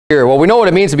Well, we know what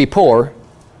it means to be poor,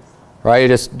 right?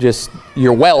 Just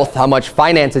your wealth, how much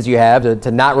finances you have,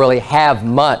 to not really have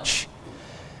much.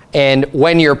 And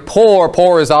when you're poor,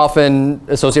 poor is often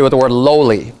associated with the word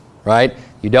lowly, right?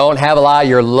 You don't have a lot,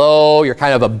 you're low, you're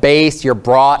kind of abased, you're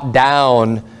brought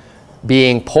down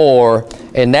being poor.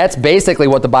 And that's basically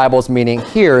what the Bible is meaning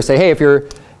here. Say, hey, if you're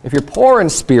poor in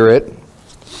spirit,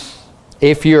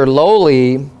 if you're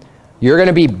lowly, you're going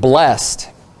to be blessed.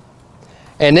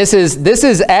 And this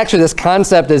is actually, this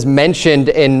concept is mentioned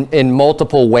in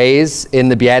multiple ways in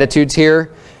the Beatitudes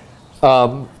here.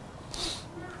 I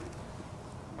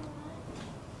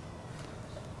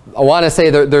want to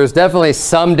say there's definitely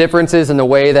some differences in the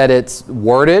way that it's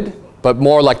worded, but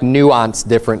more like nuanced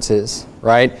differences,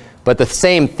 right? But the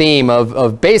same theme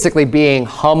of basically being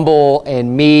humble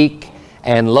and meek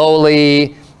and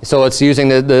lowly. So it's using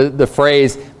the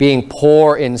phrase being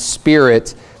poor in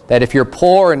spirit, that if you're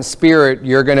poor in spirit,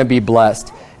 you're going to be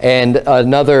blessed. And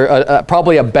another,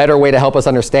 probably a better way to help us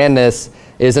understand this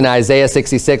is in Isaiah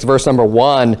 66, verse number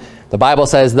 1. The Bible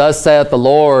says, "Thus saith the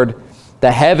Lord,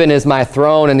 the heaven is my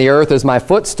throne and the earth is my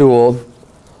footstool.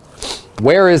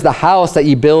 Where is the house that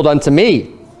ye build unto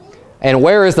me? And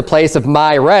where is the place of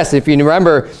my rest?" If you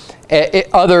remember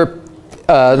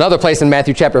another place in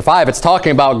Matthew chapter 5, it's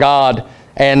talking about God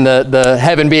and the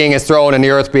heaven being his throne and the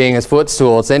earth being his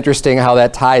footstool. It's interesting how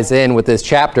that ties in with this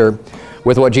chapter,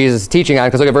 with what Jesus is teaching on.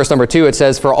 Because look at verse number 2. It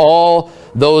says, "For all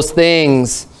those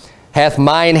things hath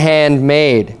mine hand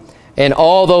made, and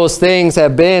all those things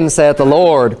have been, saith the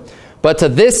Lord. But to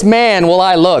this man will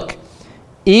I look,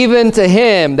 even to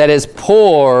him that is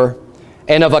poor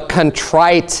and of a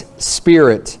contrite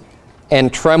spirit,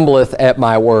 and trembleth at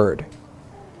my word."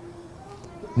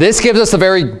 This gives us a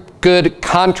very good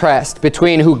contrast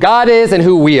between who God is and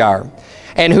who we are,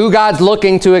 and who God's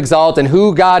looking to exalt and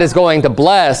who God is going to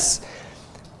bless.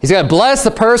 He's going to bless the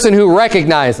person who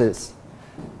recognizes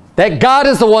that God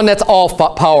is the one that's all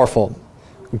powerful.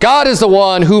 God is the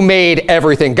one who made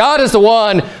everything. God is the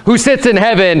one who sits in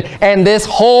heaven, and this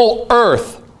whole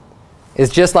earth is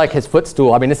just like his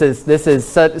footstool. I mean, this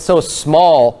is so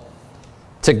small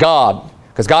to God,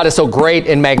 because God is so great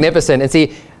and magnificent. And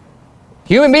see,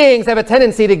 human beings have a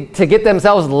tendency to get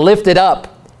themselves lifted up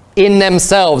in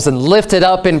themselves and lifted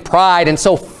up in pride and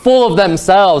so full of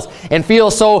themselves and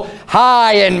feel so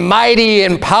high and mighty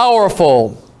and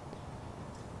powerful,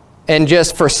 and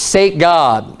just forsake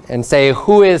God and say,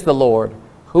 who is the Lord?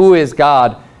 Who is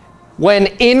God? When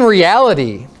in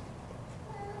reality,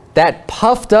 that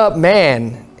puffed up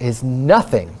man is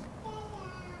nothing.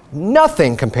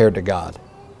 Nothing compared to God.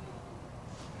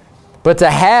 But to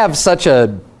have such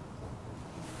a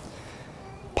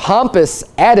pompous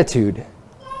attitude,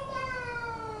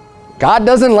 God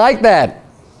doesn't like that.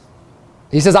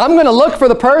 He says, I'm going to look for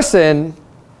the person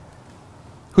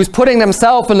who's putting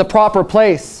themselves in the proper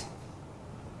place.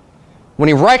 When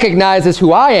he recognizes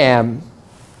who I am,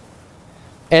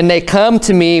 and they come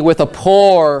to me with a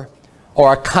poor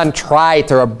or a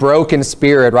contrite or a broken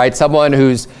spirit, right? Someone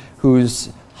who's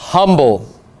humble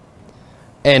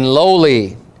and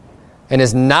lowly and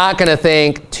is not going to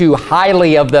think too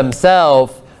highly of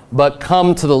themselves, but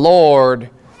come to the Lord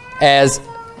as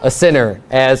a sinner,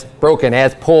 as broken,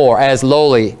 as poor, as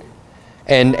lowly,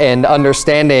 and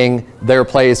understanding their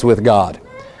place with God.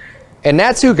 And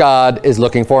that's who God is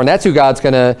looking for, and that's who God's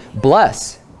going to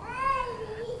bless.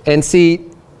 And see,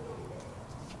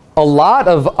 a lot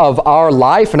of our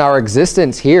life and our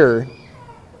existence here,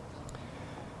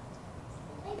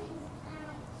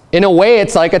 in a way,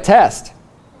 it's like a test.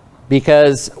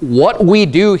 Because what we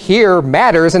do here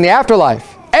matters in the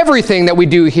afterlife. Everything that we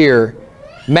do here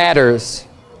matters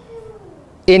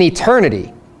in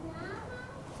eternity.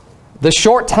 The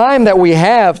short time that we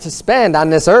have to spend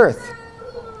on this earth,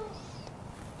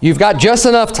 you've got just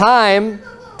enough time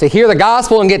to hear the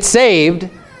gospel and get saved.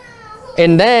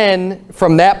 And then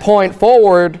from that point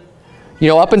forward, you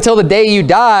know, up until the day you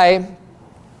die,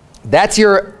 that's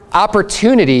your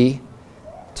opportunity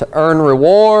to earn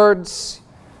rewards,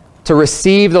 to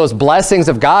receive those blessings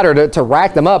of God, or to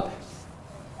rack them up.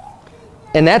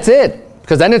 And that's it,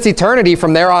 because then it's eternity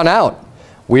from there on out.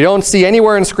 We don't see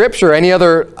anywhere in Scripture any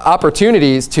other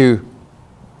opportunities to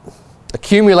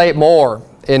accumulate more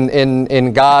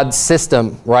in God's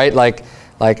system, right? Like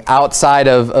outside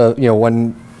of, you know,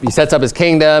 when he sets up his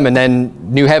kingdom and then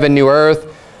new heaven, new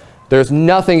earth, there's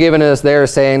nothing given us there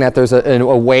saying that there's a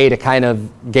way to kind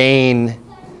of gain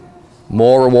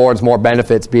more rewards, more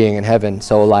benefits being in heaven.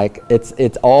 So like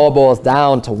it's all boils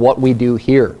down to what we do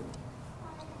here.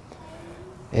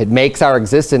 It makes our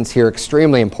existence here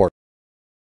extremely important.